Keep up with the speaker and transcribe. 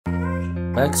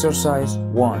Exercise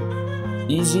 1.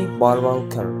 Easy barbell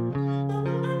curl.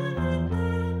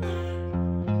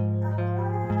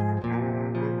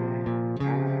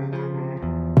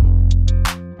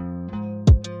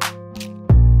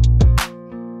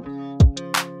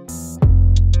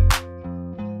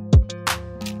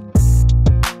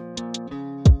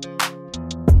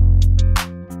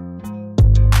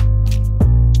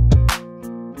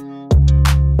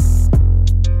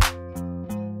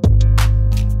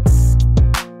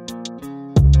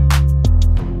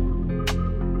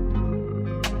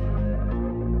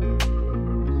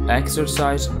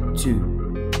 Exercise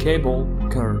 2. Cable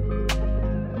curl.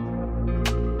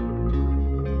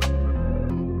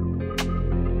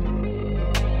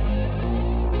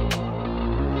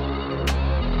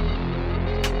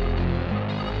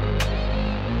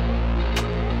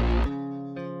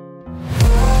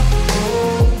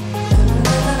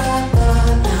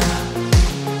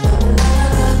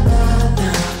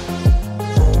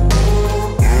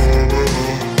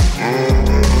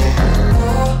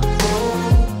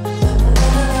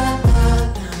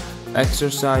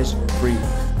 Exercise 3.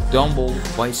 Dumbbell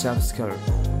biceps curl.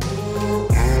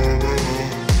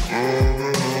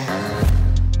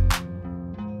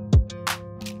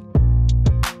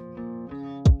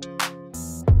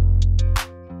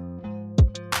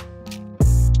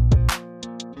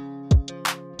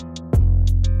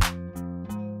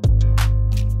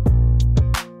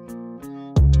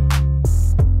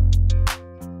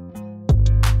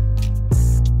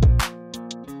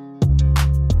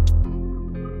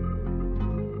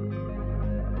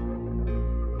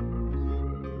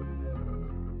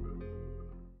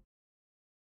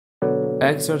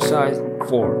 Exercise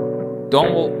 4.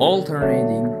 Dumbbell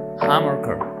alternating hammer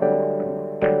curl.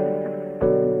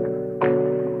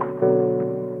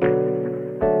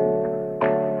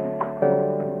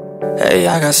 Hey,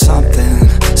 I got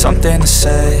something to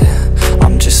say.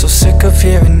 I'm just so sick of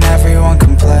hearing everyone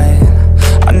complain.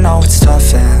 I know it's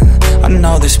tough and I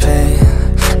know there's pain,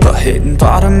 but hitting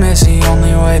bottom is the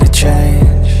only way to change.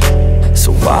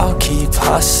 So I'll keep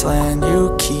hustling,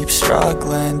 you keep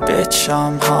struggling. Bitch,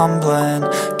 I'm humbling,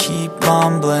 keep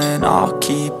mumbling, I'll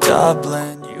keep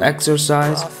doubling.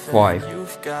 Exercise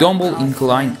 5. Dumbbell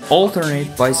incline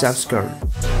alternate biceps curl.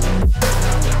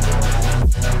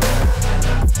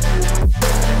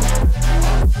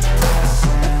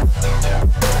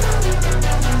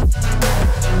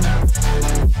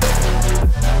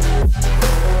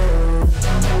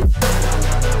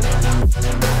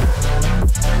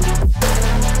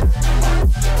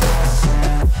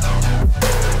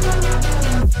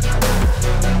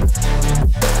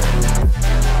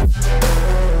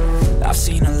 I've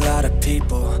seen a lot of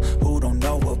people who don't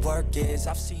know what work is.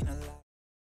 I've seen a lot.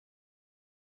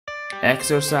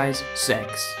 Exercise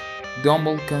 6.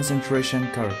 Dumbbell concentration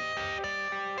curl.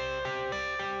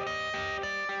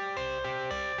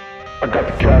 I got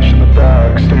the cash in the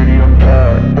bag, stadium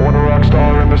packed. Born a rock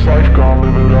star in this life, gonna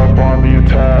live it up on the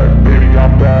attack. Baby,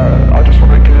 I'm bad, I just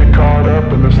wanna get caught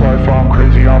up in this life. I'm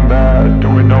crazy, I'm mad,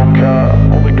 doing no cap.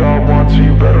 Only God wants, so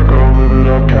you better go live it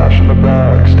up. Cash in the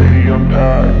bag, stadium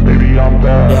packed. Baby, I'm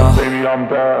bad, Yeah. baby, I'm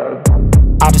bad.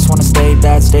 I just wanna stay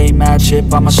bad, stay mad.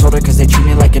 Chip on my shoulder cause they treat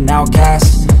me like an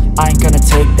outcast. I ain't gonna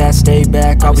take that, stay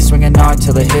back. I'll be swinging hard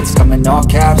till the hits come in all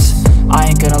caps. I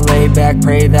ain't gonna lay back,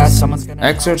 pray that someone's gonna.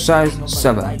 Exercise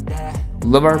 7.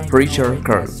 Liver preacher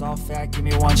curl. Give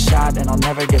me one shot and I'll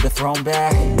never get the throne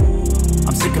back.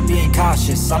 I'm sick of being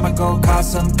cautious, I'ma go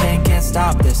cause some pain, can't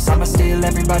stop this. I'ma steal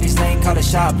everybody's lane, call it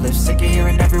shoplift. Sick of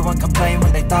hearing everyone complain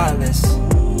when they thoughtless.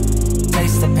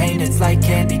 Taste the pain, it's like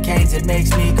candy canes. It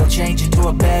makes me go change into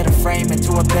a better frame,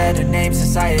 into a better name.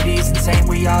 Society's insane,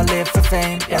 we all live for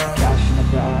fame, yeah. Cash in the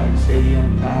bag,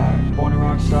 stadium packed. Born a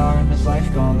rock star in this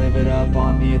life, gonna live it up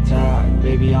on the attack.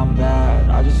 Baby, I'm bad,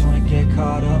 I just wanna get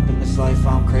caught up in this life.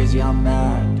 I'm crazy, I'm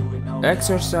mad.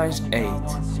 Exercise 8.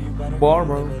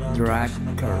 Barbell drag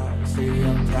curl.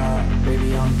 Stadium packed,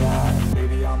 baby, I'm bad.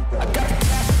 Baby, I'm bad.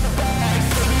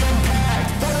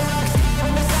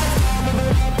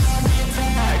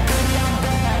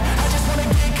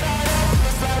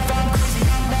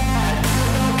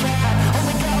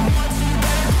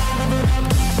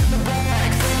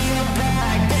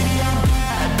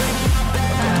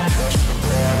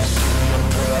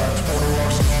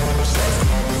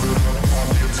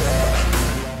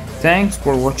 Thanks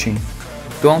for watching.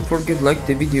 Don't forget like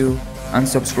the video and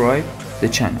subscribe the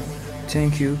channel.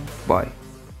 Thank you. Bye.